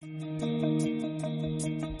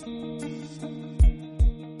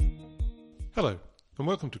Hello, and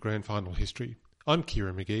welcome to Grand Final History. I'm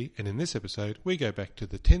Kieran McGee, and in this episode we go back to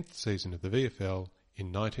the 10th season of the VFL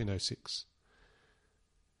in 1906.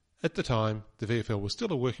 At the time, the VFL was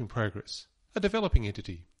still a work in progress, a developing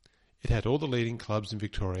entity. It had all the leading clubs in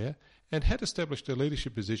Victoria and had established a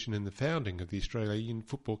leadership position in the founding of the Australian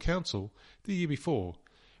Football Council the year before,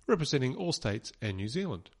 representing all states and New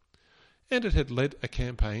Zealand. And it had led a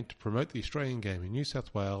campaign to promote the Australian game in New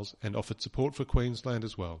South Wales and offered support for Queensland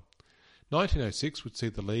as well. 1906 would see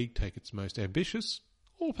the league take its most ambitious,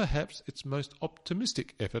 or perhaps its most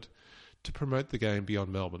optimistic effort to promote the game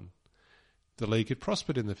beyond Melbourne. The league had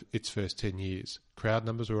prospered in its first 10 years. Crowd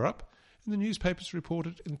numbers were up, and the newspapers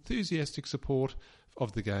reported enthusiastic support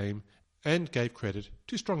of the game and gave credit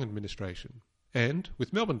to strong administration. And,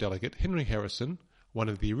 with Melbourne delegate Henry Harrison, one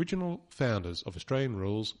of the original founders of Australian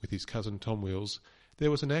rules with his cousin Tom Wills, there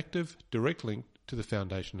was an active, direct link to the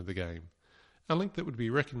foundation of the game. A link that would be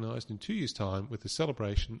recognised in 2 years' time with the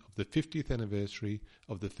celebration of the 50th anniversary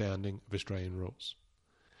of the founding of Australian rules.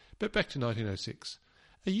 But back to 1906,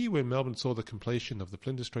 a year when Melbourne saw the completion of the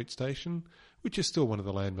Flinders Street Station, which is still one of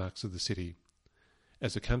the landmarks of the city.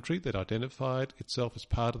 As a country that identified itself as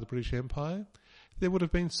part of the British Empire, there would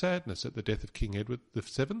have been sadness at the death of King Edward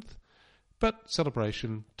VII, but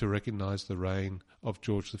celebration to recognise the reign of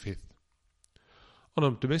George V. On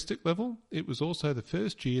a domestic level, it was also the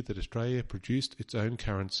first year that Australia produced its own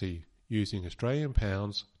currency, using Australian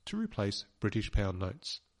pounds to replace British pound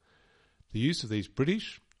notes. The use of these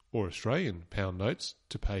British or Australian pound notes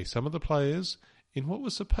to pay some of the players in what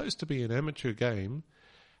was supposed to be an amateur game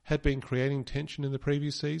had been creating tension in the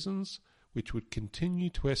previous seasons, which would continue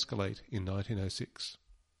to escalate in 1906.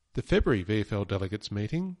 The February VFL delegates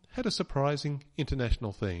meeting had a surprising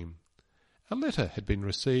international theme. A letter had been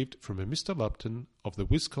received from a Mr. Lupton of the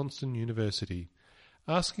Wisconsin University,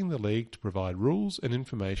 asking the league to provide rules and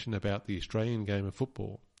information about the Australian game of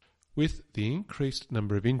football. With the increased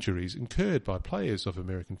number of injuries incurred by players of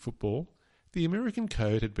American football, the American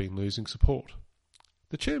Code had been losing support.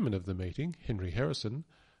 The chairman of the meeting, Henry Harrison,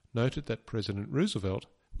 noted that President Roosevelt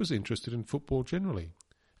was interested in football generally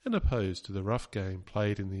and opposed to the rough game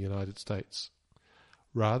played in the United States.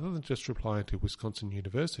 Rather than just replying to Wisconsin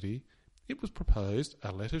University, it was proposed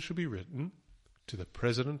a letter should be written to the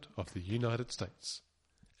President of the United States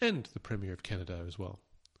and the Premier of Canada as well.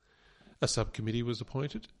 A subcommittee was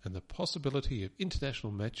appointed and the possibility of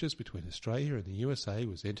international matches between Australia and the USA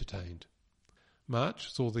was entertained.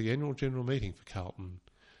 March saw the annual general meeting for Carlton,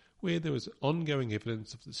 where there was ongoing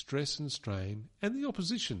evidence of the stress and strain and the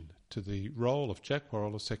opposition to the role of Jack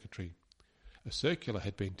Worrell as secretary. A circular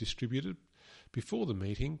had been distributed before the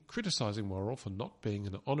meeting criticising Worrell for not being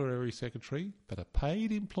an honorary secretary but a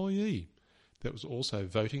paid employee that was also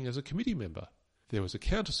voting as a committee member. There was a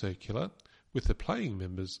counter-circular with the playing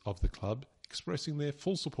members of the club expressing their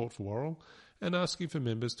full support for Worrell and asking for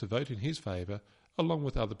members to vote in his favour along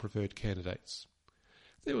with other preferred candidates.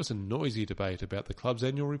 There was a noisy debate about the club's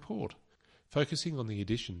annual report, focusing on the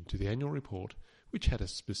addition to the annual report which had a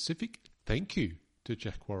specific thank you to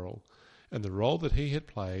Jack Worrell and the role that he had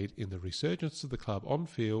played in the resurgence of the club on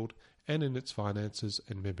field and in its finances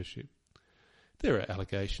and membership. There are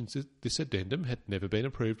allegations that this addendum had never been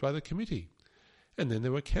approved by the committee, and then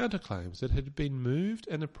there were counterclaims that had been moved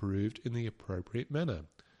and approved in the appropriate manner,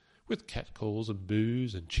 with catcalls and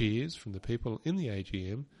boos and cheers from the people in the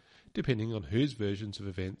AGM, depending on whose versions of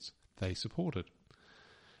events they supported.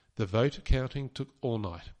 The vote counting took all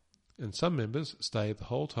night, and some members stayed the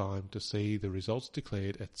whole time to see the results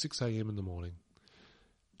declared at 6 a.m. in the morning.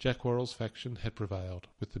 Jack Worrell's faction had prevailed,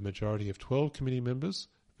 with the majority of 12 committee members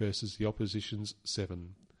versus the opposition's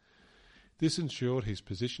 7. This ensured his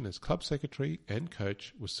position as club secretary and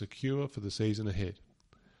coach was secure for the season ahead.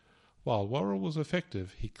 While Worrell was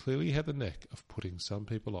effective, he clearly had the knack of putting some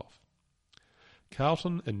people off.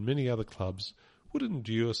 Carlton and many other clubs would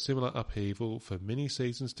endure similar upheaval for many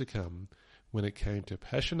seasons to come when it came to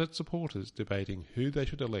passionate supporters debating who they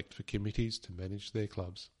should elect for committees to manage their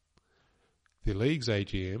clubs. The League's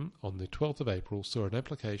AGM on the 12th of April saw an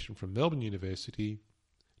application from Melbourne University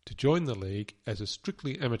to join the League as a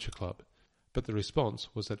strictly amateur club, but the response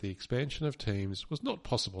was that the expansion of teams was not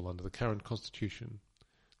possible under the current constitution.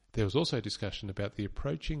 There was also discussion about the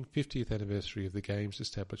approaching 50th anniversary of the game's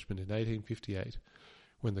establishment in 1858,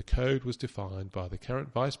 when the code was defined by the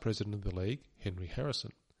current Vice President of the League, Henry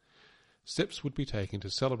Harrison. Steps would be taken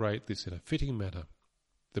to celebrate this in a fitting manner.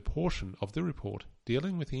 The portion of the report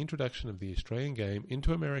dealing with the introduction of the Australian game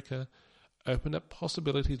into America opened up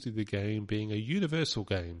possibilities of the game being a universal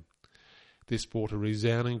game. This brought a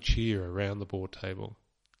resounding cheer around the board table.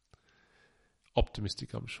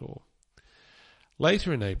 Optimistic, I'm sure.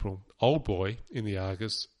 Later in April, Old Boy in the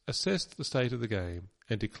Argus assessed the state of the game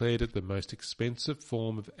and declared it the most expensive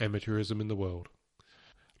form of amateurism in the world.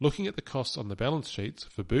 Looking at the costs on the balance sheets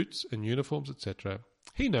for boots and uniforms, etc.,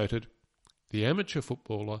 he noted, "The amateur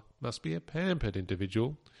footballer must be a pampered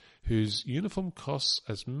individual whose uniform costs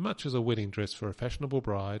as much as a wedding dress for a fashionable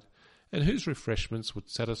bride and whose refreshments would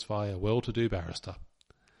satisfy a well-to-do barrister."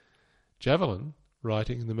 Javelin,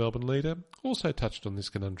 writing in the Melbourne Leader, also touched on this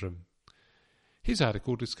conundrum. His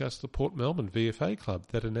article discussed the Port Melbourne VFA club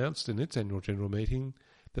that announced in its annual general meeting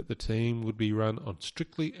that the team would be run on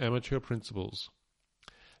strictly amateur principles.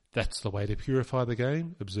 "That's the way to purify the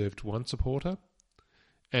game," observed one supporter.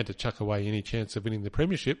 "And to chuck away any chance of winning the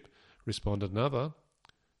premiership," responded another,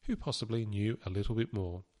 who possibly knew a little bit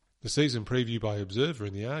more. The season preview by Observer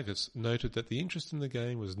in the Argus noted that the interest in the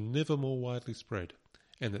game was never more widely spread,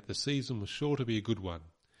 and that the season was sure to be a good one.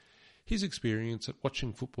 His experience at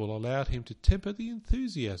watching football allowed him to temper the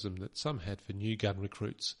enthusiasm that some had for new gun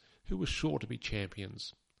recruits, who were sure to be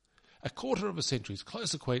champions. "A quarter of a century's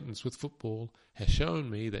close acquaintance with football has shown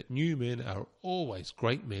me that new men are always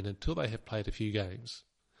great men until they have played a few games.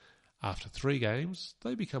 After 3 games,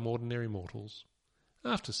 they become ordinary mortals.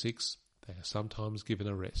 After 6, they are sometimes given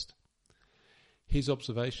a rest." His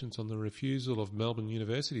observations on the refusal of Melbourne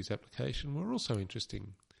University's application were also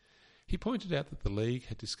interesting. He pointed out that the league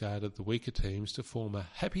had discarded the weaker teams to form a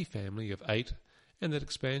happy family of 8 and that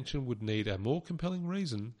expansion would need a more compelling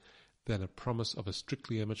reason than a promise of a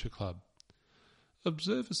strictly amateur club.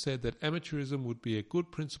 Observer said that amateurism would be a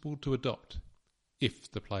good principle to adopt,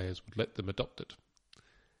 if the players would let them adopt it.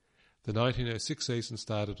 The 1906 season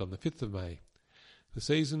started on the 5th of May. The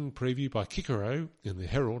season preview by Kikero in the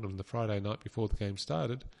Herald on the Friday night before the game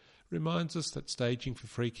started reminds us that staging for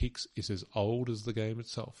free kicks is as old as the game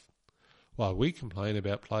itself. While we complain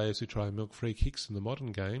about players who try and milk free kicks in the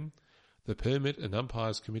modern game, the Permit and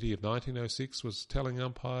Umpires Committee of 1906 was telling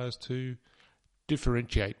umpires to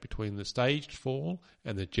differentiate between the staged fall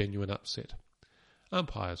and the genuine upset.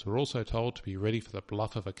 Umpires were also told to be ready for the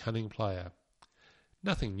bluff of a cunning player.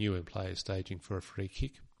 Nothing new in players staging for a free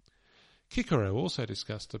kick. Kikero also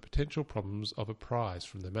discussed the potential problems of a prize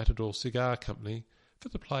from the Matador Cigar Company for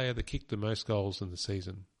the player that kicked the most goals in the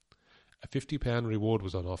season. A £50 reward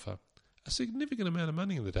was on offer, a significant amount of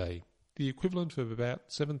money in the day, the equivalent of about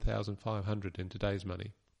 $7,500 in today's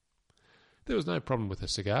money. There was no problem with a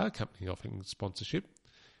cigar company offering sponsorship.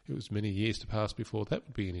 It was many years to pass before that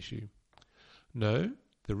would be an issue. No,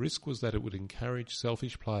 the risk was that it would encourage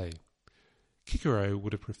selfish play. Kikero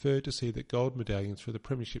would have preferred to see the gold medallions for the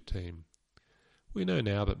premiership team. We know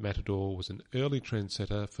now that Matador was an early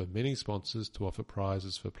trendsetter for many sponsors to offer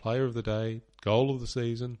prizes for Player of the Day, Goal of the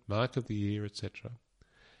Season, Mark of the Year, etc.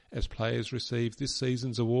 As players receive this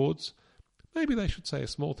season's awards, maybe they should say a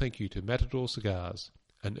small thank you to Matador Cigars,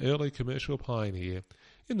 an early commercial pioneer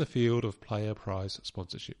in the field of player prize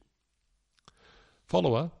sponsorship.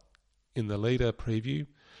 Follower, in the Leader preview,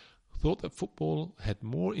 thought that football had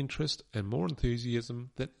more interest and more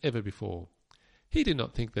enthusiasm than ever before. He did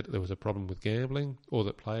not think that there was a problem with gambling or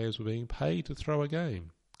that players were being paid to throw a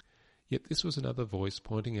game. Yet this was another voice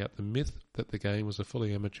pointing out the myth that the game was a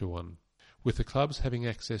fully amateur one. With the clubs having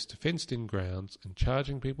access to fenced-in grounds and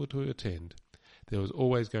charging people to attend, there was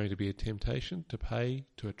always going to be a temptation to pay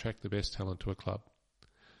to attract the best talent to a club.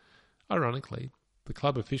 Ironically, the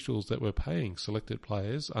club officials that were paying selected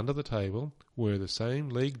players under the table were the same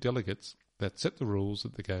league delegates that set the rules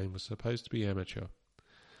that the game was supposed to be amateur.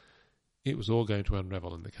 It was all going to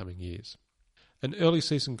unravel in the coming years. An early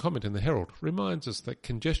season comment in the Herald reminds us that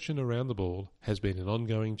congestion around the ball has been an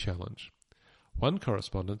ongoing challenge. One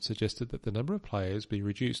correspondent suggested that the number of players be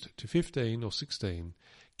reduced to 15 or 16,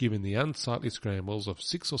 given the unsightly scrambles of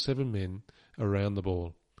 6 or 7 men around the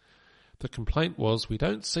ball. The complaint was, "We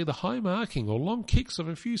don't see the high marking or long kicks of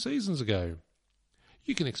a few seasons ago."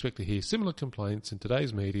 You can expect to hear similar complaints in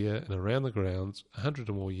today's media and around the grounds 100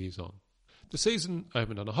 or more years on. The season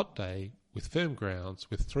opened on a hot day with firm grounds,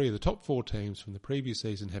 with 3 of the top 4 teams from the previous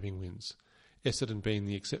season having wins, Essendon being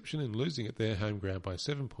the exception in losing at their home ground by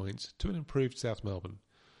 7 points to an improved South Melbourne.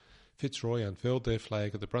 Fitzroy unfurled their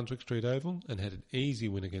flag at the Brunswick Street Oval and had an easy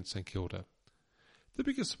win against St Kilda. The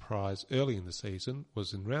biggest surprise early in the season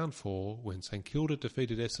was in round 4 when St Kilda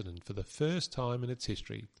defeated Essendon for the first time in its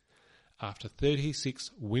history. After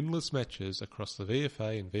 36 winless matches across the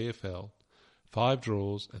VFA and VFL, 5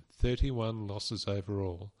 draws and 31 losses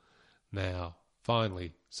overall. Now,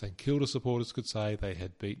 finally, St Kilda supporters could say they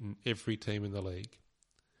had beaten every team in the league.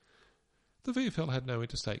 The VFL had no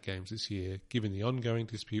interstate games this year, given the ongoing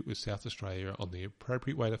dispute with South Australia on the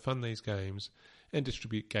appropriate way to fund these games and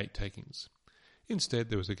distribute gate takings. Instead,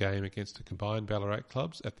 there was a game against the combined Ballarat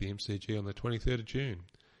clubs at the MCG on the 23rd of June,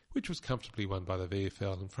 which was comfortably won by the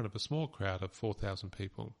VFL in front of a small crowd of 4,000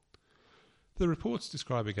 people. The reports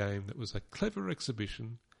describe a game that was a clever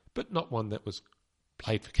exhibition, but not one that was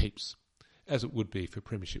played for keeps, as it would be for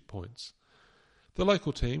premiership points. The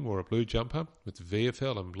local team wore a blue jumper with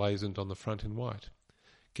VFL emblazoned on the front in white,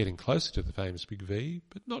 getting closer to the famous Big V,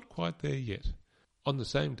 but not quite there yet. On the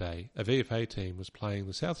same day, a VFA team was playing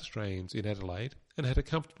the South Australians in Adelaide and had a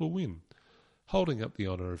comfortable win, holding up the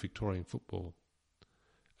honour of Victorian football.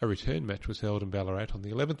 A return match was held in Ballarat on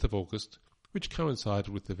the 11th of August, which coincided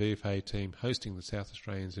with the VFA team hosting the South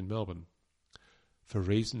Australians in Melbourne. For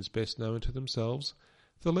reasons best known to themselves,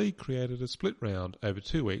 the league created a split round over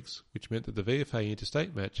 2 weeks, which meant that the VFA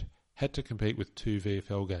interstate match had to compete with 2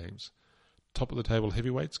 VFL games. Top of the table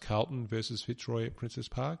heavyweights Carlton versus Fitzroy at Princess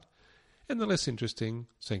Park, and the less interesting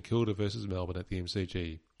St Kilda versus Melbourne at the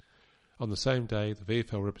MCG. On the same day, the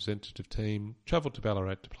VFL representative team travelled to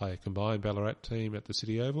Ballarat to play a combined Ballarat team at the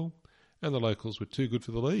City Oval, and the locals were too good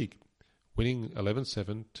for the league, winning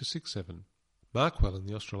 11-7 to 6-7. Markwell and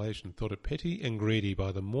the Australasian thought it petty and greedy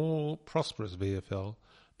by the more prosperous VFL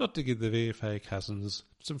not to give the VFA cousins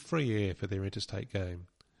some free air for their interstate game.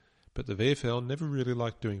 But the VFL never really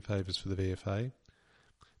liked doing favours for the VFA.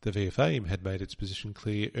 The VFA had made its position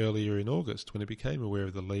clear earlier in August when it became aware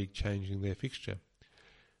of the league changing their fixture.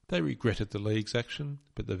 They regretted the league's action,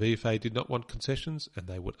 but the VFA did not want concessions and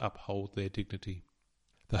they would uphold their dignity.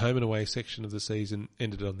 The home and away section of the season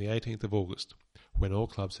ended on the 18th of August, when all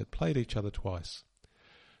clubs had played each other twice.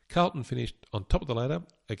 Carlton finished on top of the ladder,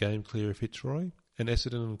 a game clear of Fitzroy, and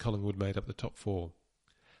Essendon and Collingwood made up the top 4.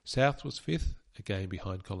 South was 5th, a game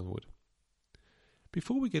behind Collingwood.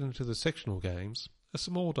 Before we get into the sectional games, a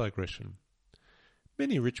small digression.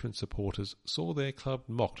 Many Richmond supporters saw their club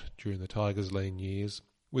mocked during the Tigers' lean years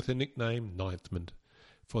with the nickname Ninthman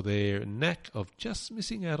for their knack of just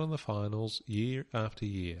missing out on the finals year after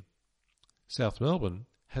year. South Melbourne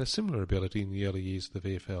had a similar ability in the early years of the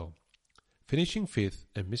VFL, finishing 5th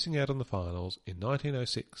and missing out on the finals in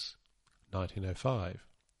 1906, 1905,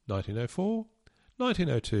 1904,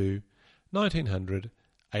 1902, 1900,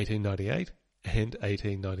 1898 and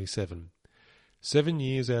 1897. 7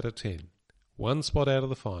 years out of 10, 1 spot out of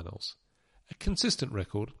the finals. A consistent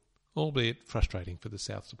record, albeit frustrating for the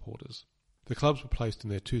South supporters. The clubs were placed in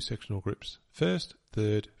their 2 sectional groups, 1st,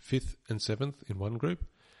 3rd, 5th and 7th in one group,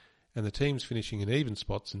 and the teams finishing in even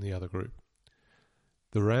spots in the other group.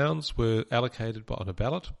 The rounds were allocated on a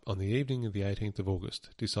ballot on the evening of the 18th of August,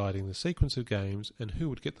 deciding the sequence of games and who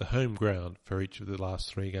would get the home ground for each of the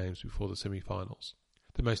last 3 games before the semi-finals.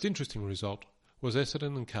 The most interesting result was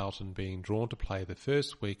Essendon and Carlton being drawn to play the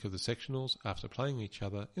first week of the sectionals after playing each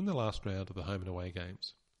other in the last round of the home and away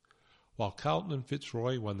games. While Carlton and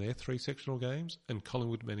Fitzroy won their 3 sectional games and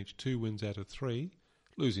Collingwood managed 2 wins out of 3,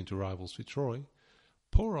 losing to rivals Fitzroy,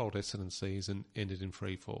 poor old Essendon's season ended in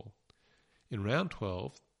freefall. In round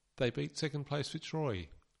 12, they beat second place Fitzroy,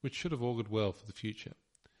 which should have augured well for the future.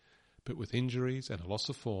 But with injuries and a loss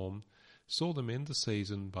of form, saw them end the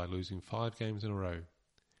season by losing 5 games in a row.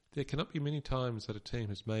 There cannot be many times that a team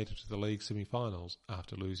has made it to the league semi-finals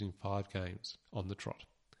after losing 5 games on the trot.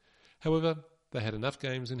 However, they had enough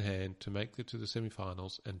games in hand to make it to the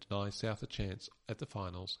semi-finals and deny South a chance at the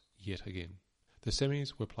finals yet again. The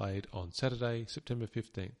semis were played on Saturday, September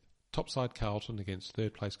 15th. Topside Carlton against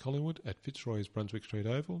third place Collingwood at Fitzroy's Brunswick Street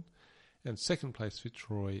Oval, and second place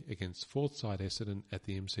Fitzroy against fourth side Essendon at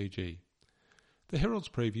the MCG. The Herald's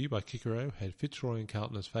preview by Kikero had Fitzroy and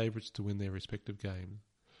Carlton as favourites to win their respective games.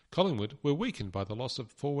 Collingwood were weakened by the loss of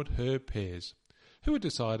forward Herb Pears, who had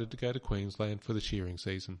decided to go to Queensland for the shearing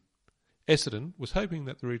season. Essendon was hoping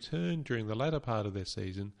that the return during the latter part of their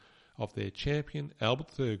season of their champion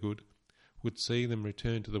Albert Thurgood would see them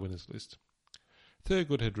return to the winners' list.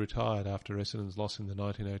 Thurgood had retired after Essendon's loss in the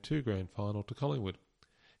 1902 Grand Final to Collingwood.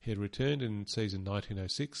 He had returned in season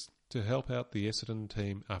 1906 to help out the Essendon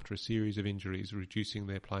team after a series of injuries reducing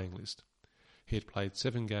their playing list. He had played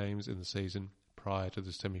 7 games in the season prior to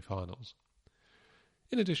the semi-finals.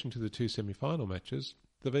 In addition to the 2 semi-final matches,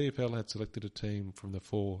 the VFL had selected a team from the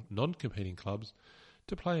 4 non-competing clubs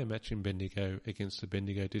to play a match in Bendigo against the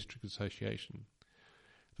Bendigo District Association.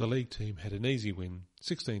 The league team had an easy win,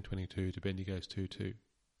 16-22 to Bendigo's 2-2.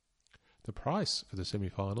 The price for the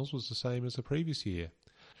semi-finals was the same as the previous year.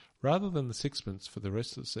 Rather than the sixpence for the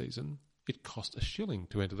rest of the season, it cost a shilling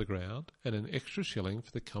to enter the ground and an extra shilling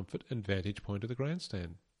for the comfort and vantage point of the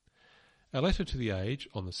grandstand. A letter to the Age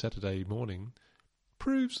on the Saturday morning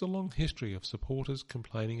proves the long history of supporters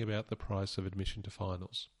complaining about the price of admission to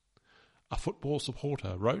finals. A football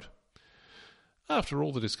supporter wrote, After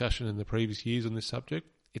all the discussion in the previous years on this subject,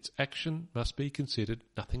 its action must be considered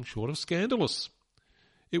nothing short of scandalous.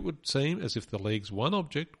 It would seem as if the league's one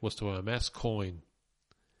object was to amass coin.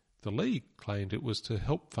 The league claimed it was to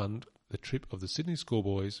help fund the trip of the Sydney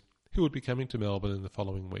schoolboys who would be coming to Melbourne in the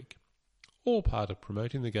following week, all part of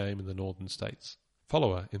promoting the game in the northern states.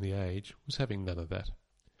 Follower in The Age was having none of that.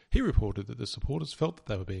 He reported that the supporters felt that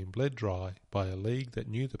they were being bled dry by a league that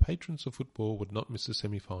knew the patrons of football would not miss the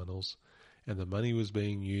semi-finals, and the money was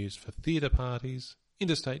being used for theatre parties,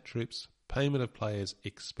 interstate trips, payment of players'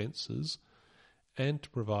 expenses, and to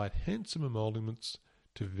provide handsome emoluments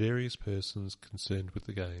to various persons concerned with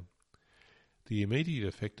the game. The immediate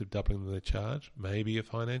effect of doubling the charge may be a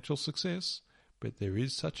financial success, but there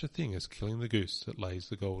is such a thing as killing the goose that lays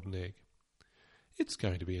the golden egg. It's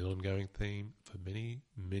going to be an ongoing theme for many,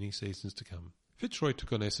 many seasons to come. Fitzroy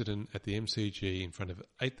took on Essendon at the MCG in front of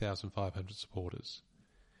 8,500 supporters.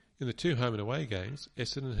 In the 2 home and away games,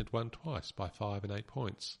 Essendon had won twice by 5 and 8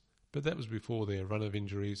 points, but that was before their run of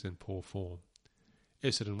injuries and poor form.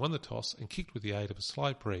 Essendon won the toss and kicked with the aid of a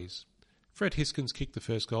slight breeze. Fred Hiskins kicked the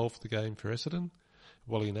first goal for the game for Essendon.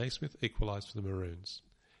 Wally Naismith equalised for the Maroons.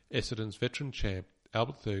 Essendon's veteran champ,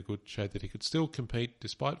 Albert Thurgood, showed that he could still compete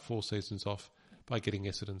despite 4 seasons off by getting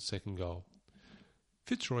Essendon's second goal.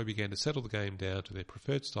 Fitzroy began to settle the game down to their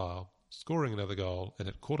preferred style, scoring another goal, and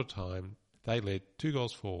at quarter time they led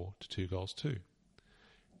 2-4 to 2-2.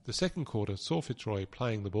 The second quarter saw Fitzroy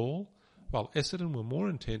playing the ball, while Essendon were more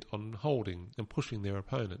intent on holding and pushing their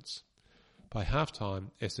opponents. By half-time,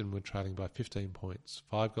 Essendon were trailing by 15 points,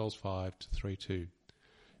 5-5 to 3-2.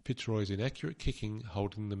 Fitzroy's inaccurate kicking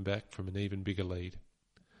holding them back from an even bigger lead.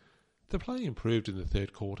 The play improved in the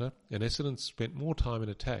third quarter, and Essendon spent more time in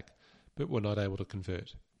attack, but were not able to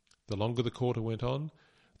convert. The longer the quarter went on,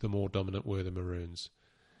 the more dominant were the Maroons,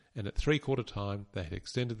 and at three-quarter time they had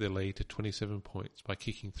extended their lead to 27 points by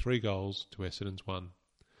kicking 3 goals to Essendon's 1.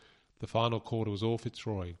 The final quarter was all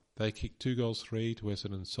Fitzroy. They kicked 2-3 to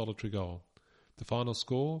Essendon's solitary goal. The final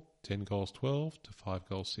score, 10-12 to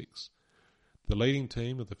 5-6. The leading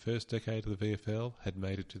team of the first decade of the VFL had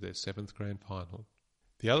made it to their 7th grand final.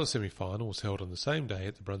 The other semi-final was held on the same day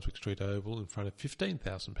at the Brunswick Street Oval in front of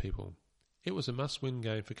 15,000 people. It was a must-win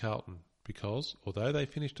game for Carlton because, although they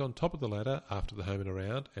finished on top of the ladder after the home and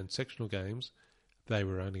around and sectional games, they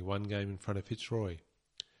were only 1 game in front of Fitzroy.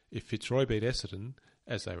 If Fitzroy beat Essendon,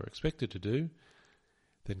 as they were expected to do,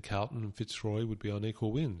 then Carlton and Fitzroy would be on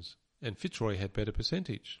equal wins, and Fitzroy had better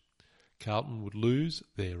percentage. Carlton would lose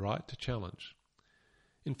their right to challenge.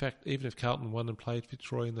 In fact, even if Carlton won and played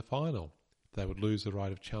Fitzroy in the final, they would lose the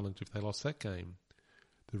right of challenge if they lost that game.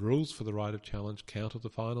 The rules for the right of challenge counted the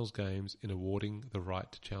finals games in awarding the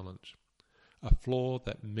right to challenge, a flaw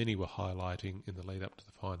that many were highlighting in the lead up to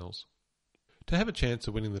the finals. To have a chance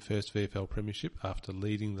of winning the first VFL premiership after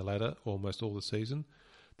leading the ladder almost all the season,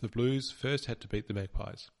 the Blues first had to beat the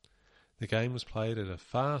Magpies. The game was played at a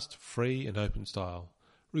fast, free and open style,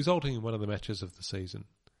 resulting in one of the matches of the season.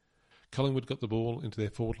 Collingwood got the ball into their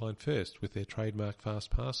forward line first with their trademark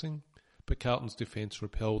fast passing, but Carlton's defence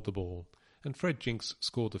repelled the ball, and Fred Jinks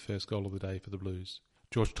scored the first goal of the day for the Blues.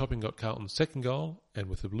 George Topping got Carlton's second goal, and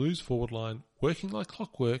with the Blues forward line working like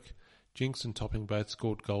clockwork, Jinks and Topping both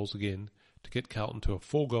scored goals again to get Carlton to a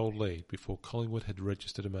 4-goal lead before Collingwood had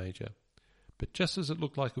registered a major. But just as it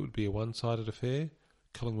looked like it would be a one-sided affair,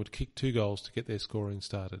 Collingwood kicked 2 goals to get their scoring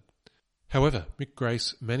started. However, Mick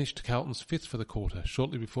Grace managed Carlton's 5th for the quarter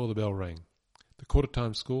shortly before the bell rang. The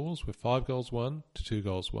quarter-time scores were 5-1 to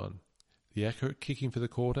 2-1. The accurate kicking for the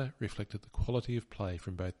quarter reflected the quality of play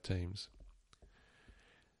from both teams.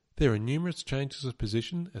 There were numerous changes of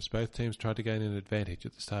position as both teams tried to gain an advantage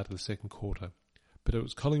at the start of the second quarter, but it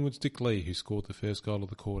was Collingwood's Dick Lee who scored the first goal of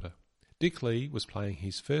the quarter. Dick Lee was playing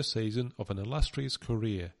his first season of an illustrious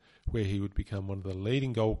career where he would become one of the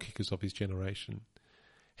leading goal kickers of his generation.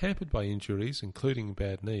 Hampered by injuries, including a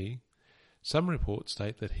bad knee, some reports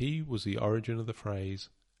state that he was the origin of the phrase,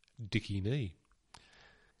 Dickie Knee.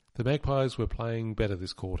 The Magpies were playing better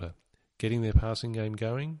this quarter, getting their passing game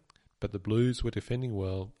going, but the Blues were defending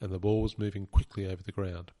well and the ball was moving quickly over the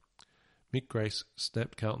ground. Mick Grace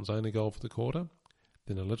snapped Carlton's only goal for the quarter.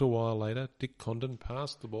 Then a little while later, Dick Condon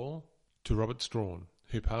passed the ball to Robert Strawn,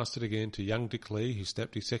 who passed it again to young Dick Lee, who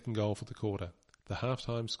snapped his second goal for the quarter. The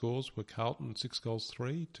half-time scores were Carlton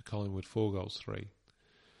 6-3 to Collingwood 4-3.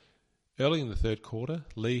 Early in the third quarter,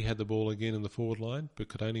 Lee had the ball again in the forward line, but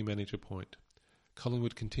could only manage a point.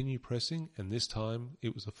 Collingwood continued pressing, and this time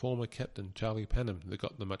it was the former captain, Charlie Panham, that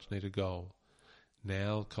got the much-needed goal.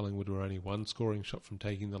 Now Collingwood were only 1 scoring shot from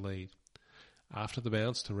taking the lead. After the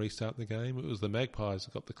bounce to restart the game, it was the Magpies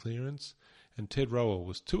that got the clearance, and Ted Rowell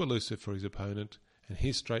was too elusive for his opponent, and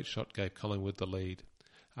his straight shot gave Collingwood the lead.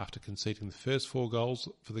 After conceding the first 4 goals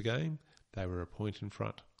for the game, they were a point in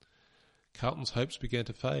front. Carlton's hopes began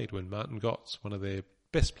to fade when Martin Gotts, one of their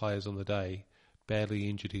best players on the day, badly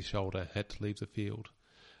injured his shoulder and had to leave the field,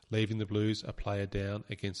 leaving the Blues a player down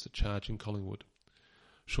against a charging Collingwood.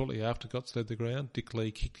 Shortly after Gotts led the ground, Dick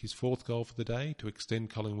Lee kicked his 4th goal for the day to extend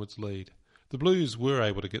Collingwood's lead. The Blues were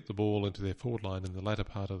able to get the ball into their forward line in the latter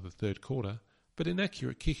part of the 3rd quarter, but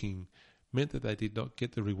inaccurate kicking meant that they did not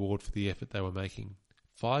get the reward for the effort they were making.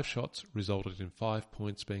 5 shots resulted in 5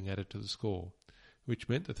 points being added to the score, which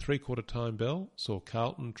meant the 3-quarter time bell saw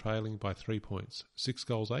Carlton trailing by 3 points, 6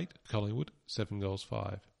 goals 8, Collingwood 7 goals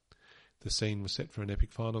 5. The scene was set for an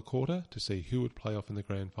epic final quarter to see who would play off in the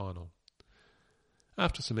grand final.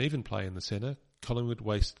 After some even play in the centre, Collingwood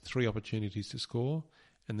wasted 3 opportunities to score,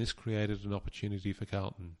 and this created an opportunity for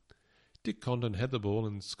Carlton. Dick Condon had the ball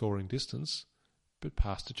in scoring distance, but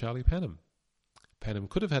passed to Charlie Panham. Panham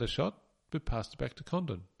could have had a shot, but passed it back to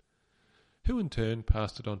Condon, who in turn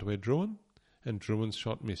passed it on to Ed Druin, and Druin's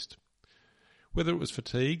shot missed. Whether it was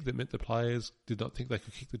fatigue that meant the players did not think they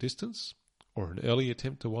could kick the distance, or an early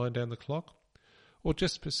attempt to wind down the clock, or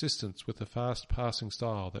just persistence with the fast passing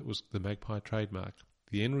style that was the Magpie trademark,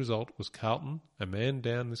 the end result was Carlton, a man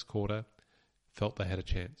down this quarter, felt they had a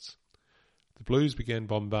chance. The Blues began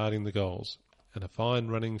bombarding the goals, and a fine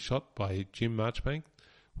running shot by Jim Marchbank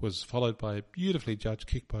was followed by a beautifully judged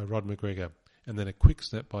kick by Rod McGregor, and then a quick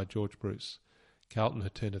snap by George Bruce. Carlton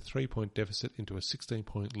had turned a 3-point deficit into a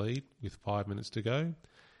 16-point lead with 5 minutes to go,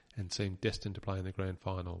 and seemed destined to play in the grand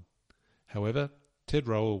final. However, Ted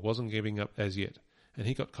Rowell wasn't giving up as yet, and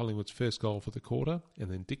he got Collingwood's first goal for the quarter, and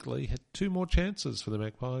then Dick Lee had 2 more chances for the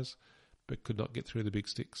Magpies, but could not get through the big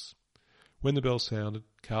sticks. When the bell sounded,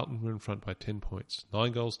 Carlton were in front by 10 points,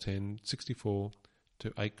 9 goals 10, 64,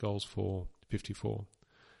 to 8 goals 4, 54.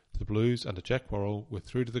 The Blues under Jack Worrell were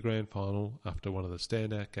through to the grand final after one of the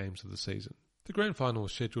standout games of the season. The grand final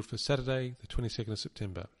was scheduled for Saturday, the 22nd of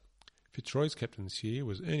September. Fitzroy's captain this year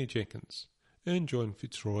was Ernie Jenkins. Ern joined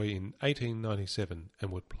Fitzroy in 1897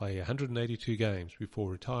 and would play 182 games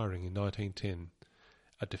before retiring in 1910.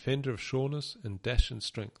 A defender of sureness and dash and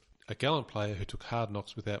strength, a gallant player who took hard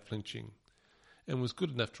knocks without flinching, and was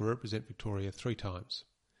good enough to represent Victoria 3 times.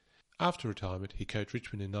 After retirement, he coached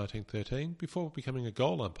Richmond in 1913 before becoming a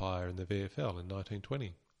goal umpire in the VFL in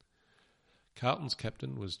 1920. Carlton's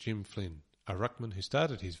captain was Jim Flynn, a ruckman who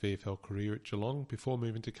started his VFL career at Geelong before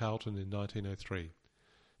moving to Carlton in 1903.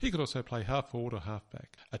 He could also play half-forward or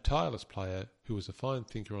half-back, a tireless player who was a fine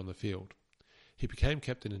thinker on the field. He became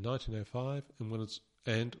captain in 1905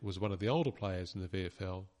 and was one of the older players in the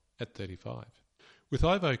VFL at 35. With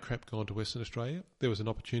Ivo Krapp gone to Western Australia, there was an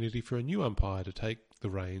opportunity for a new umpire to take the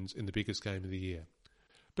reins in the biggest game of the year.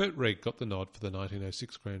 Bert Regg got the nod for the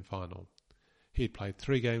 1906 Grand Final. He had played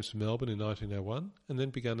 3 games for Melbourne in 1901 and then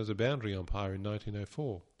begun as a boundary umpire in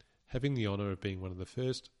 1904, having the honour of being one of the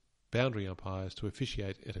first boundary umpires to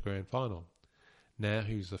officiate at a Grand Final. Now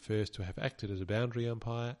he was the first to have acted as a boundary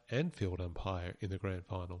umpire and field umpire in the Grand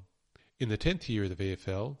Final. In the 10th year of the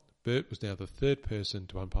VFL, Bert was now the 3rd person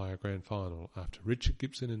to umpire a Grand Final after Richard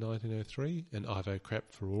Gibson in 1903 and Ivo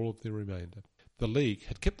Krapp for all of the remainder. The league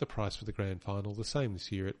had kept the price for the Grand Final the same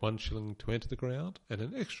this year at 1 shilling to enter the ground and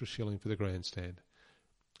an extra shilling for the grandstand.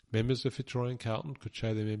 Members of Fitzroy and Carlton could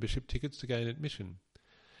show their membership tickets to gain admission.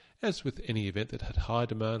 As with any event that had high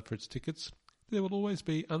demand for its tickets, there will always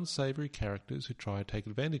be unsavoury characters who try and take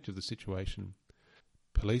advantage of the situation.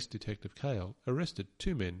 Police Detective Cale arrested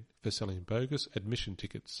 2 men for selling bogus admission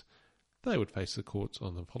tickets. They would face the courts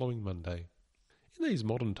on the following Monday. In these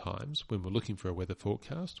modern times, when we're looking for a weather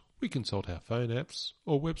forecast, we consult our phone apps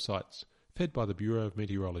or websites fed by the Bureau of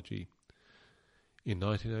Meteorology. In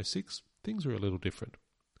 1906, things were a little different.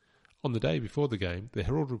 On the day before the game, the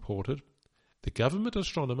Herald reported, "The government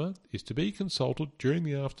astronomer is to be consulted during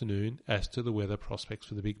the afternoon as to the weather prospects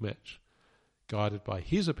for the big match. Guided by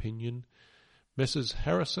his opinion, Messrs.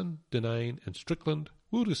 Harrison, Denane and Strickland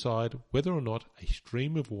will decide whether or not a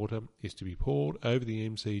stream of water is to be poured over the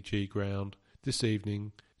MCG ground this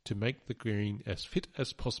evening to make the green as fit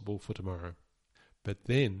as possible for tomorrow." But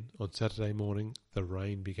then, on Saturday morning, the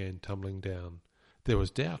rain began tumbling down. There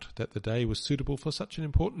was doubt that the day was suitable for such an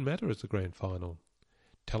important matter as the Grand Final.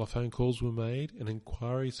 Telephone calls were made and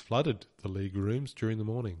inquiries flooded the league rooms during the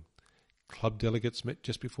morning. Club delegates met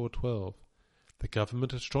just before 12. The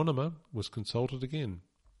government astronomer was consulted again.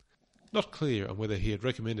 Not clear on whether he had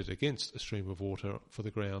recommended against a stream of water for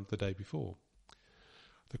the ground the day before.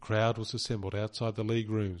 The crowd was assembled outside the league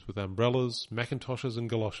rooms with umbrellas, macintoshes and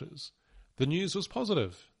galoshes. The news was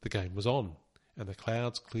positive. The game was on. and the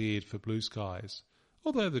clouds cleared for blue skies,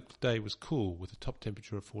 although the day was cool with a top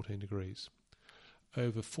temperature of 14 degrees.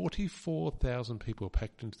 Over 44,000 people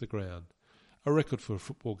packed into the ground, a record for a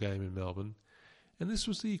football game in Melbourne, and this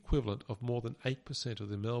was the equivalent of more than 8% of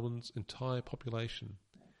the Melbourne's entire population.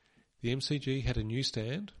 The MCG had a new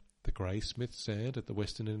stand, the Grey Smith stand at the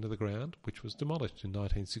western end of the ground, which was demolished in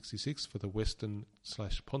 1966 for the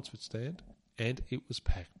Western/Ponsford stand, and it was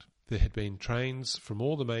packed. There had been trains from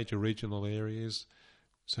all the major regional areas,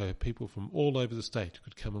 so people from all over the state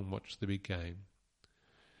could come and watch the big game.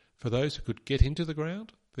 For those who could get into the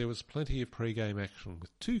ground, there was plenty of pre-game action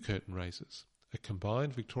with 2 curtain races. A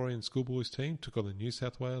combined Victorian schoolboys team took on the New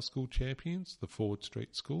South Wales school champions, the Ford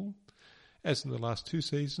Street School. As in the last 2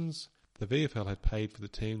 seasons, the VFL had paid for the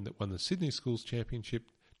team that won the Sydney Schools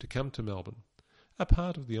Championship to come to Melbourne, a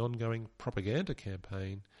part of the ongoing propaganda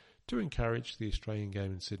campaign to encourage the Australian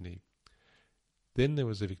game in Sydney. Then there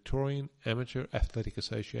was the Victorian Amateur Athletic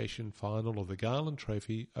Association final of the Garland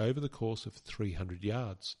Trophy over the course of 300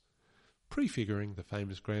 yards, prefiguring the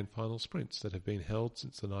famous grand final sprints that have been held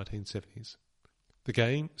since the 1970s. The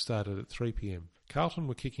game started at 3 p.m. Carlton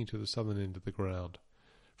were kicking to the southern end of the ground.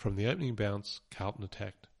 From the opening bounce, Carlton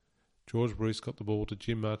attacked. George Bruce got the ball to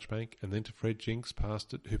Jim Marchbank and then to Fred Jinks,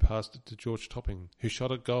 who passed it to George Topping, who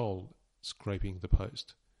shot a goal, scraping the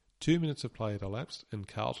post. 2 minutes of play had elapsed and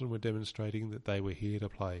Carlton were demonstrating that they were here to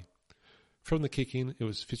play. From the kick-in, it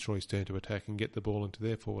was Fitzroy's turn to attack and get the ball into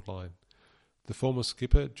their forward line. The former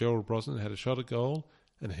skipper, Gerald Brosnan, had a shot at goal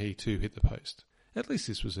and he too hit the post. At least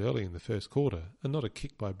this was early in the first quarter, and not a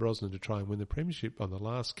kick by Brosnan to try and win the premiership on the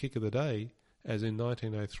last kick of the day, as in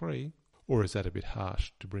 1903, or is that a bit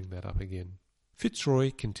harsh to bring that up again?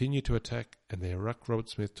 Fitzroy continued to attack, and their ruck Robert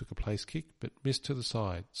Smith took a place kick, but missed to the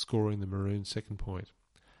side, scoring the Maroons' second point.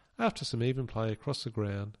 After some even play across the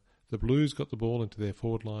ground, the Blues got the ball into their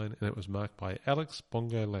forward line, and it was marked by Alex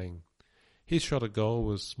Bongo Lang. His shot at goal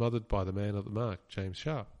was smothered by the man at the mark, James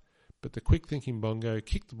Sharp, but the quick-thinking Bongo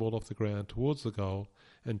kicked the ball off the ground towards the goal,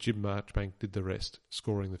 and Jim Marchbank did the rest,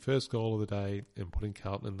 scoring the first goal of the day and putting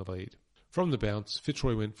Carlton in the lead. From the bounce,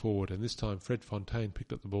 Fitzroy went forward, and this time Fred Fontaine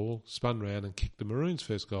picked up the ball, spun round and kicked the Maroons'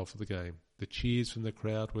 first goal for the game. The cheers from the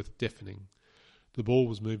crowd were deafening. The ball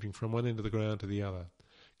was moving from one end of the ground to the other.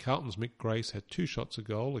 Carlton's Mick Grace had 2 shots a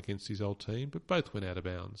goal against his old team, but both went out of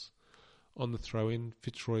bounds. On the throw-in,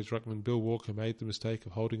 Fitzroy's ruckman Bill Walker made the mistake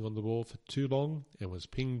of holding on the ball for too long and was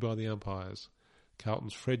pinged by the umpires.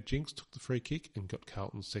 Carlton's Fred Jinks took the free kick and got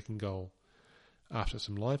Carlton's second goal. After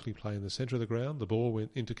some lively play in the centre of the ground, the ball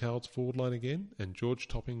went into Carlton's forward line again, and George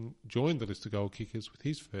Topping joined the list of goal kickers with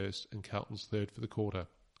his first and Carlton's third for the quarter.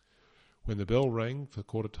 When the bell rang for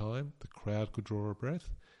quarter time, the crowd could draw a breath,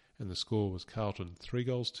 and the score was Carlton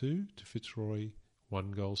 3-2 to Fitzroy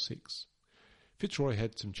 1-6. Fitzroy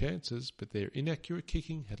had some chances, but their inaccurate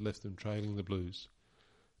kicking had left them trailing the Blues.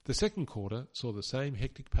 The second quarter saw the same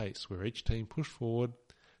hectic pace where each team pushed forward,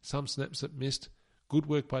 some snaps that missed, good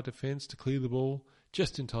work by defence to clear the ball,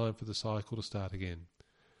 just in time for the cycle to start again.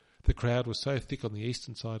 The crowd was so thick on the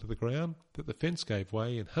eastern side of the ground that the fence gave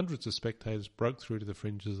way and hundreds of spectators broke through to the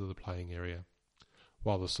fringes of the playing area.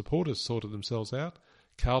 While the supporters sorted themselves out,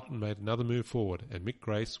 Carlton made another move forward, and Mick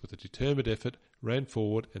Grace, with a determined effort, ran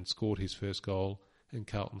forward and scored his first goal, and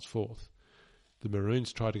Carlton's fourth. The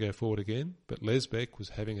Maroons tried to go forward again, but Les Beck was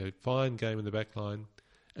having a fine game in the back line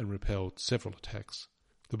and repelled several attacks.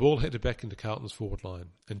 The ball headed back into Carlton's forward line,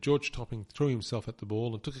 and George Topping threw himself at the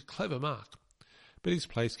ball and took a clever mark, but his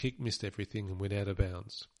place kick missed everything and went out of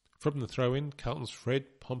bounds. From the throw-in, Carlton's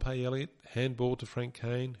Fred Pompey Elliott handballed to Frank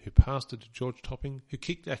Kane, who passed it to George Topping, who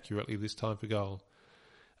kicked accurately this time for goal.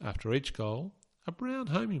 After each goal, a brown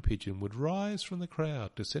homing pigeon would rise from the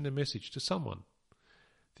crowd to send a message to someone.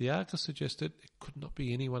 The Argus suggested it could not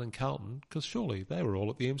be anyone in Carlton, because surely they were all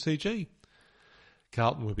at the MCG.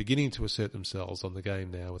 Carlton were beginning to assert themselves on the game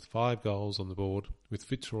now, with 5 goals on the board, with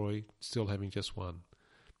Fitzroy still having just 1.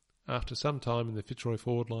 After some time in the Fitzroy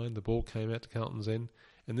forward line, the ball came out to Carlton's end,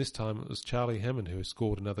 and this time it was Charlie Hammond who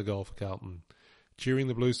scored another goal for Carlton, cheering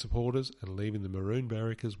the Blues supporters and leaving the Maroon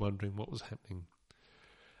barrackers wondering what was happening.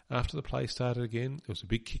 After the play started again, there was a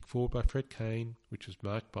big kick forward by Fred Kane, which was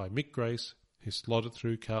marked by Mick Grace, who slotted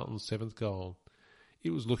through Carlton's 7th goal. It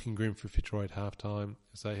was looking grim for Fitzroy at half-time,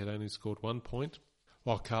 as they had only scored 1 point,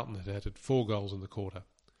 while Carlton had added 4 goals in the quarter.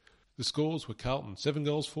 The scores were Carlton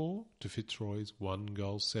 7-4 to Fitzroy's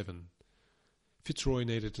 1-7. Fitzroy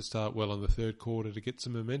needed to start well in the third quarter to get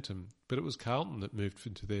some momentum, but it was Carlton that moved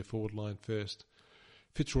into their forward line first.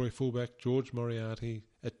 Fitzroy fullback George Moriarty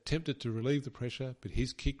attempted to relieve the pressure, but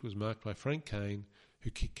his kick was marked by Frank Kane, who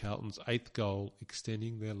kicked Carlton's 8th goal,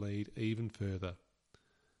 extending their lead even further.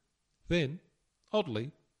 Then,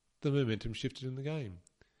 Oddly, the momentum shifted in the game.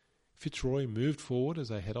 Fitzroy moved forward as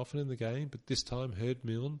they had often in the game, but this time Herb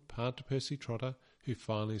Milne passed to Percy Trotter, who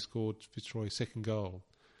finally scored Fitzroy's second goal.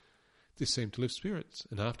 This seemed to lift spirits,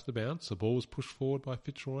 and after the bounce, the ball was pushed forward by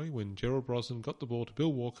Fitzroy when Gerald Brosnan got the ball to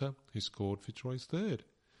Bill Walker, who scored Fitzroy's third.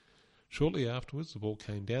 Shortly afterwards, the ball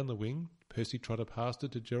came down the wing. Percy Trotter passed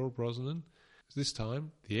it to Gerald Brosnan. This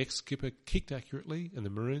time, the ex-skipper kicked accurately, and the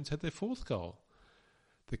Maroons had their fourth goal.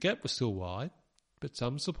 The gap was still wide, but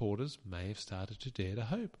some supporters may have started to dare to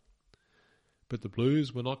hope. But the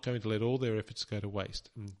Blues were not going to let all their efforts go to waste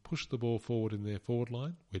and pushed the ball forward in their forward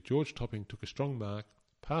line, where George Topping took a strong mark,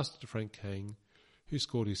 passed it to Frank Kane, who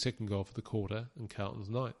scored his second goal for the quarter and Carlton's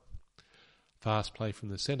ninth. Fast play from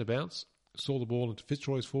the centre bounce saw the ball into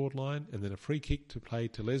Fitzroy's forward line, and then a free kick to play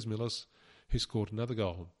to Les Millis, who scored another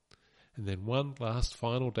goal. And then one last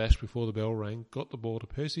final dash before the bell rang got the ball to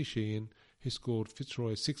Percy Sheehan, who scored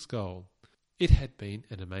Fitzroy's sixth goal. It had been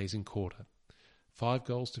an amazing quarter. 5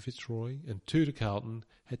 goals to Fitzroy and 2 to Carlton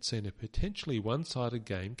had seen a potentially one-sided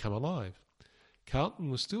game come alive. Carlton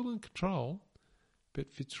was still in control,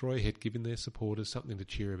 but Fitzroy had given their supporters something to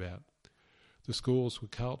cheer about. The scores were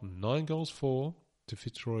Carlton 9 goals 4 to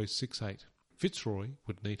Fitzroy 6-8. Fitzroy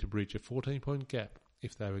would need to bridge a 14-point gap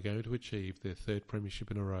if they were going to achieve their third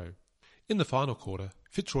premiership in a row. In the final quarter,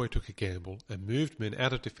 Fitzroy took a gamble and moved men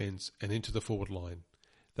out of defence and into the forward line.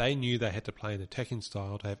 They knew they had to play an attacking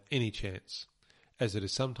style to have any chance. As it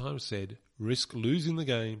is sometimes said, risk losing the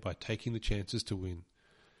game by taking the chances to win.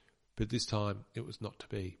 But this time it was not to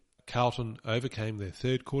be. Carlton overcame their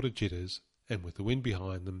third quarter jitters, and with the wind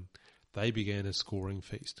behind them, they began a scoring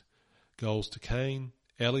feast. Goals to Kane,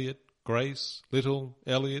 Elliott, Grace, Little,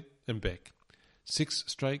 Elliott and Beck. 6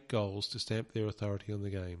 straight goals to stamp their authority on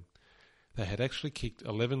the game. They had actually kicked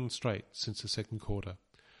 11 straight since the second quarter.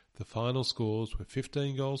 The final scores were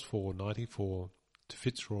 15 goals 4, 94 to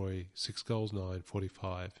Fitzroy, 6 goals 9,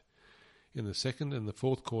 45. In the second and the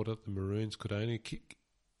fourth quarter, the Maroons could only kick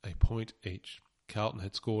a point each. Carlton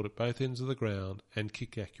had scored at both ends of the ground and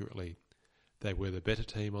kicked accurately. They were the better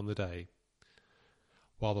team on the day.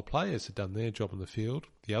 While the players had done their job on the field,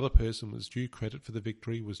 the other person was due credit for the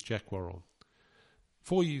victory was Jack Worrell.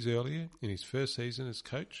 4 years earlier, in his first season as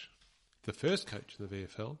coach, the first coach in the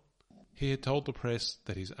VFL, he had told the press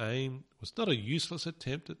that his aim was not a useless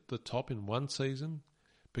attempt at the top in one season,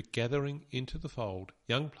 but gathering into the fold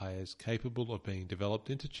young players capable of being developed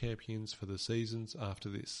into champions for the seasons after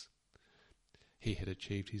this. He had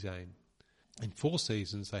achieved his aim. In 4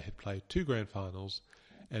 seasons they had played 2 grand finals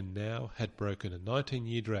and now had broken a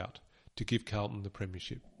 19-year drought to give Carlton the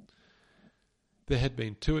premiership. There had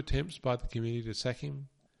been 2 attempts by the committee to sack him,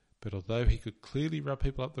 but although he could clearly rub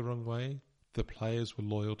people up the wrong way, the players were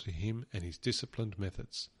loyal to him and his disciplined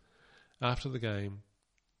methods. After the game,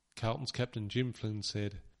 Carlton's captain Jim Flynn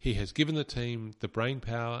said, "He has given the team the brain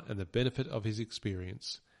power and the benefit of his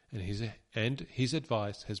experience, and his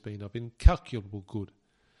advice has been of incalculable good."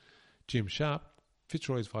 Jim Sharp,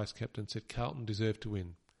 Fitzroy's vice-captain, said Carlton deserved to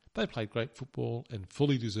win. They played great football and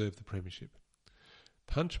fully deserved the premiership.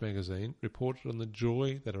 Punch magazine reported on the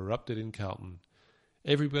joy that erupted in Carlton.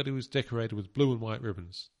 Everybody was decorated with blue and white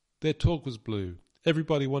ribbons. Their talk was blue.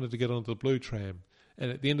 Everybody wanted to get onto the blue tram,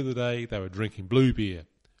 and at the end of the day they were drinking blue beer.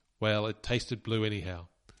 Well, it tasted blue anyhow.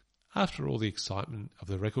 After all the excitement of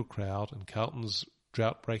the record crowd and Carlton's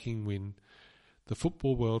drought-breaking win, the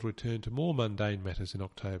football world returned to more mundane matters in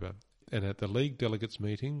October, and at the league delegates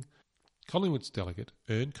meeting, Collingwood's delegate,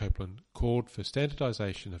 Ern Copeland, called for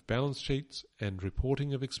standardisation of balance sheets and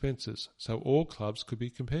reporting of expenses so all clubs could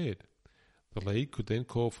be compared. The league could then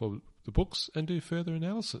call for the books and do further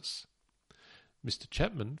analysis. Mr.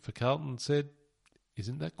 Chapman for Carlton said,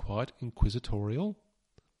 "Isn't that quite inquisitorial?"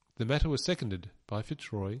 The matter was seconded by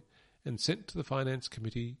Fitzroy and sent to the Finance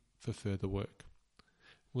Committee for further work.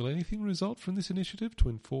 Will anything result from this initiative to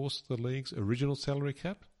enforce the league's original salary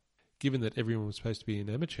cap? Given that everyone was supposed to be an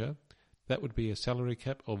amateur, that would be a salary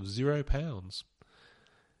cap of £0.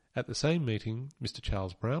 At the same meeting, Mr.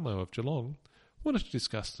 Charles Brownlow of Geelong wanted to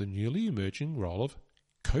discuss the newly emerging role of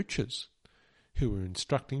coaches, who were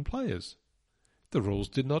instructing players. The rules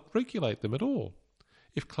did not regulate them at all.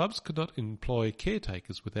 If clubs could not employ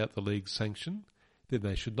caretakers without the league's sanction, then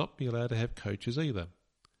they should not be allowed to have coaches either.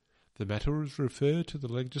 The matter was referred to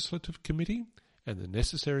the Legislative Committee, and the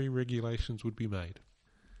necessary regulations would be made.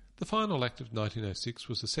 The final act of 1906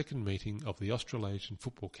 was the second meeting of the Australasian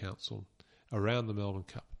Football Council around the Melbourne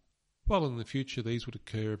Cup. While in the future these would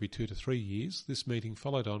occur every 2 to 3 years, this meeting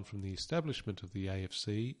followed on from the establishment of the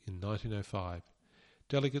AFC in 1905.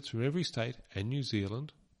 Delegates from every state and New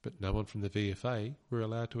Zealand, but no one from the VFA, were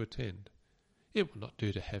allowed to attend. It would not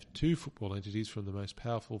do to have two football entities from the most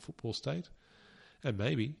powerful football state. And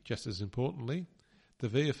maybe, just as importantly, the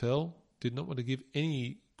VFL did not want to give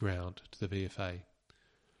any ground to the VFA.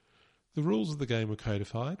 The rules of the game were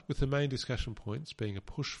codified, with the main discussion points being a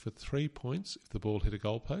push for 3 points if the ball hit a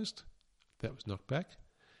goalpost, that was knocked back,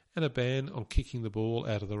 and a ban on kicking the ball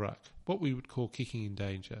out of the ruck, what we would call kicking in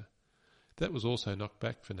danger. That was also knocked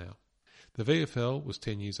back for now. The VFL was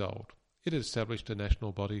 10 years old. It had established a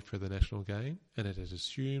national body for the national game, and it had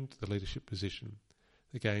assumed the leadership position.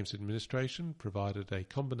 The game's administration provided a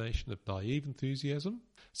combination of naive enthusiasm,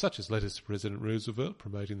 such as letters to President Roosevelt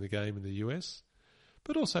promoting the game in the US,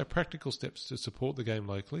 but also practical steps to support the game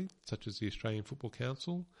locally, such as the Australian Football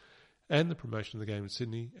Council, and the promotion of the game in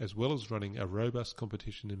Sydney, as well as running a robust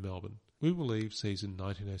competition in Melbourne. We will leave season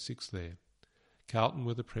 1906 there. Carlton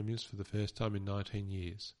were the premiers for the first time in 19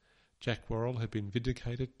 years. Jack Worrell had been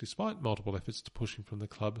vindicated despite multiple efforts to push him from the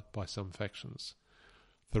club by some factions.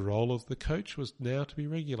 The role of the coach was now to be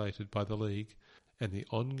regulated by the league, and the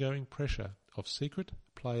ongoing pressure of secret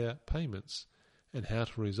player payments and how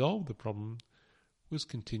to resolve the problem was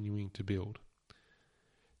continuing to build.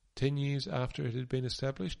 10 years after it had been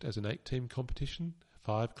established as an 8-team competition,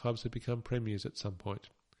 5 clubs had become premiers at some point.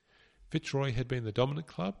 Fitzroy had been the dominant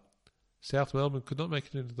club. South Melbourne could not make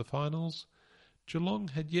it into the finals. Geelong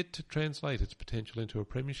had yet to translate its potential into a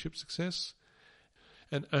premiership success,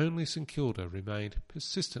 and only St Kilda remained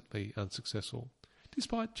persistently unsuccessful,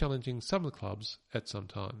 despite challenging some of the clubs at some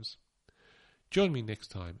times. Join me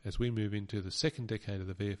next time as we move into the second decade of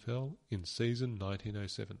the VFL in season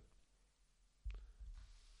 1907.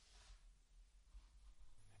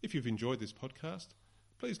 If you've enjoyed this podcast,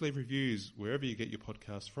 please leave reviews wherever you get your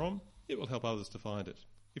podcasts from. It will help others to find it.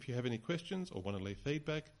 If you have any questions or want to leave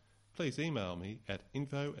feedback, please email me at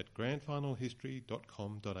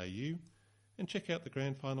info@grandfinalhistory.com.au and check out the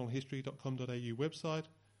grandfinalhistory.com.au website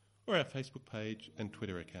or our Facebook page and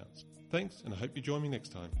Twitter accounts. Thanks, and I hope you join me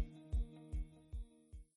next time.